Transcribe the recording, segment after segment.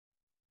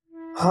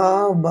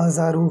हाँ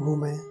बाजारू हूँ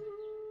मैं,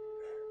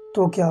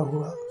 तो क्या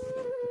हुआ।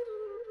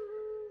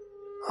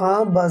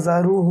 हाँ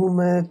बाजारू हूँ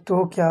मैं,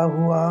 तो क्या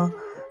हुआ।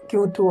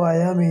 क्यों तू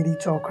आया मेरी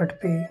चौखट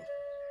पे,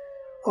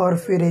 और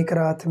फिर एक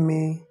रात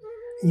में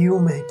यूं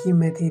महकी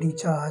मैं तेरी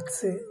चाहत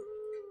से।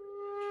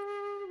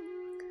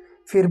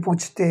 फिर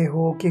पूछते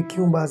हो कि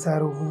क्यों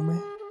बाजारू हूँ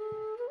मैं।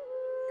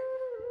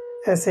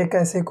 ऐसे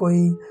कैसे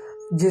कोई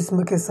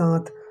जिस्म के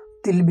साथ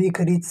दिल भी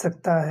खरीद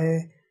सकता है,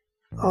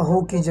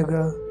 आहों की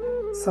जगह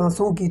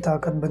सांसों की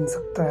ताकत बन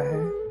सकता है।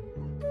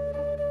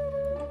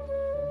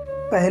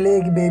 पहले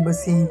एक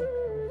बेबसी,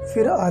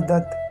 फिर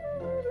आदत,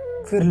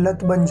 फिर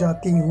लत बन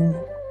जाती हूँ।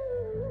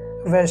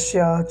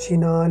 वैश्या,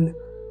 छिनाल,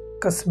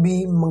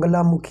 कस्बी,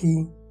 मंगलामुखी,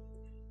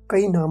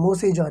 कई नामों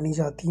से जानी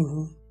जाती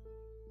हूँ।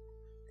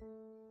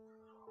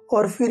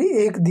 और फिर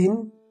एक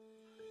दिन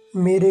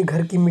मेरे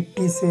घर की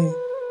मिट्टी से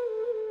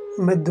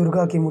मैं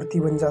दुर्गा की मूर्ति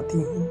बन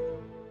जाती हूँ।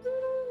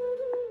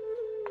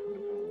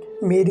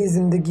 मेरी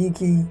जिंदगी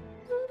की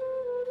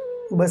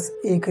बस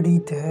एक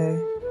रीत है,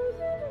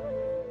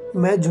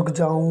 मैं झुक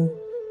जाऊं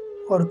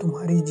और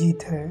तुम्हारी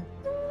जीत है।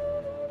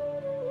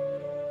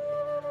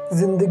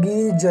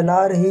 जिंदगी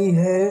जला रही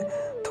है,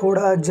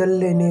 थोड़ा जल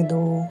लेने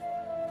दो।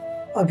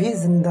 अभी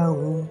जिंदा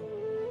हूँ,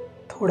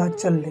 थोड़ा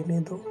चल लेने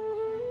दो।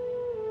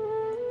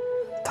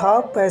 था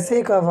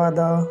पैसे का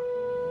वादा,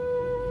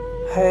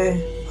 है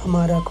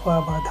हमारा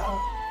ख्वाब आधा।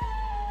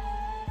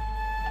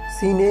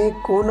 सीने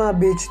को ना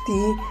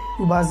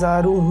बेचती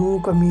बाजारू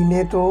हूँ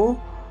कमीने, तो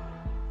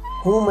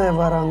हूँ मैं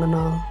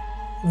वारांगना,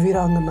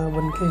 वीरांगना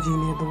बन के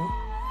जीने दो।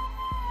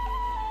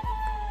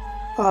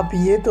 आप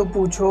ये तो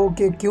पूछो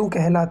कि क्यों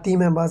कहलाती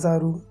मैं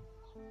बाजारू।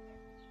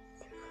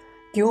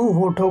 क्यों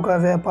होठों का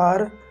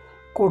व्यापार,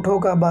 कोठों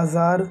का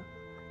बाजार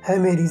है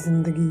मेरी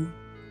जिंदगी।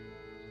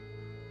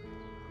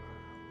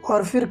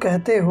 और फिर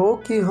कहते हो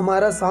कि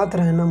हमारा साथ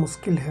रहना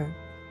मुश्किल है।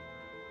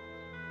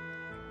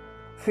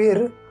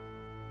 फिर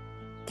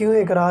क्यों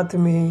एक रात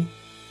में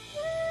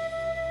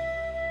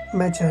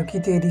मैं चहकी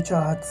तेरी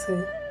चाहत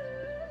से।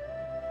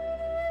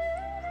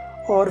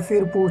 और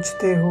फिर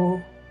पूछते हो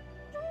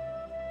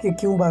कि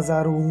क्यों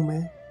बाजारू हूँ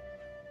मैं।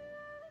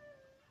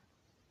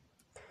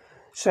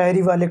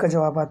 शायरी वाले का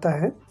जवाब आता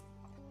है,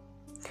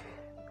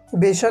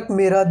 बेशक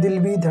मेरा दिल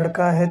भी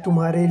धड़का है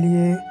तुम्हारे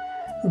लिए,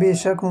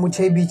 बेशक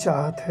मुझे भी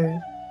चाहत है।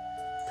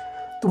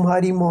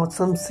 तुम्हारी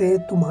मौसम से,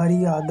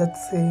 तुम्हारी आदत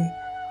से,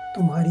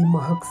 तुम्हारी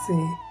महक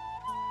से,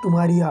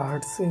 तुम्हारी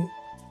आहट से।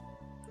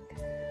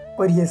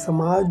 पर यह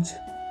समाज,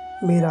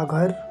 मेरा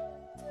घर,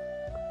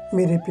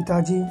 मेरे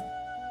पिताजी,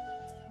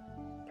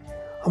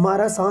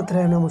 हमारा साथ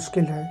रहना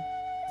मुश्किल है।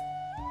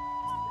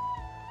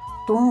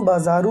 तुम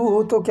बाजारू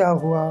हो तो क्या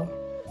हुआ,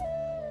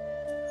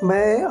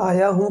 मैं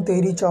आया हूँ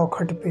तेरी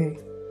चौखट पे।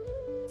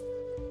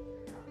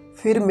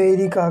 फिर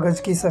मेरी कागज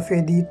की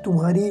सफ़ेदी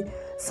तुम्हारी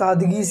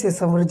सादगी से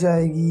संवर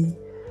जाएगी।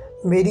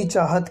 मेरी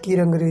चाहत की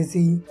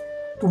रंगरेजी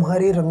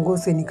तुम्हारे रंगों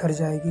से निखर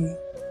जाएगी।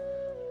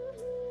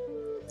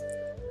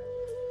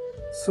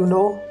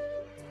 सुनो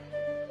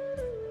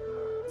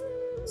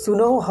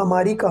सुनो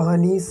हमारी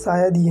कहानी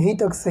शायद यहीं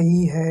तक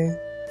सही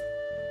है।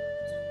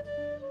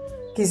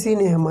 किसी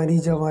ने हमारी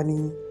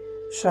जवानी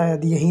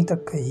शायद यहीं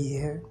तक कही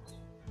है।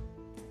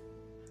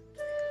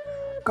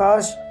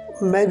 काश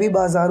मैं भी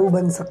बाजारू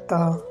बन सकता,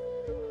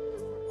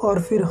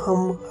 और फिर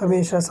हम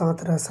हमेशा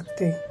साथ रह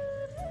सकते।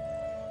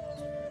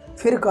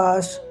 फिर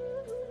काश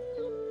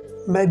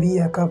मैं भी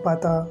यह कह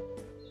पाता,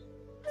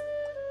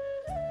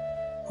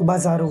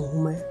 बाजारू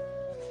हूँ मैं।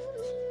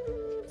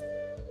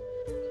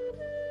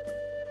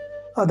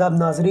 आदाब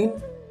नाजरीन,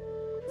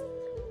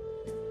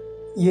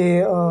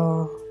 ये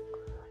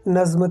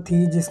नज़्म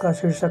थी जिसका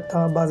शीर्षक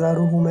था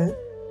बाजारू हूँ मैं।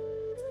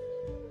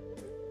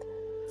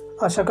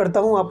 आशा करता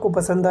हूँ आपको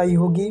पसंद आई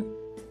होगी,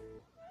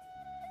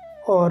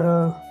 और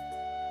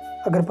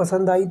अगर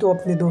पसंद आई तो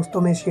अपने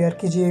दोस्तों में शेयर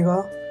कीजिएगा।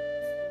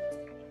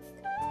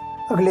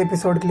 अगले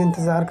एपिसोड के लिए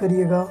इंतज़ार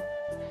करिएगा।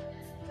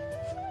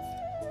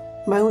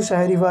 मैं हूँ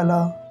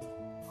शायरीवाला,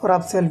 और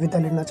आपसे अलविदा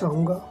लेना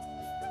चाहूँगा।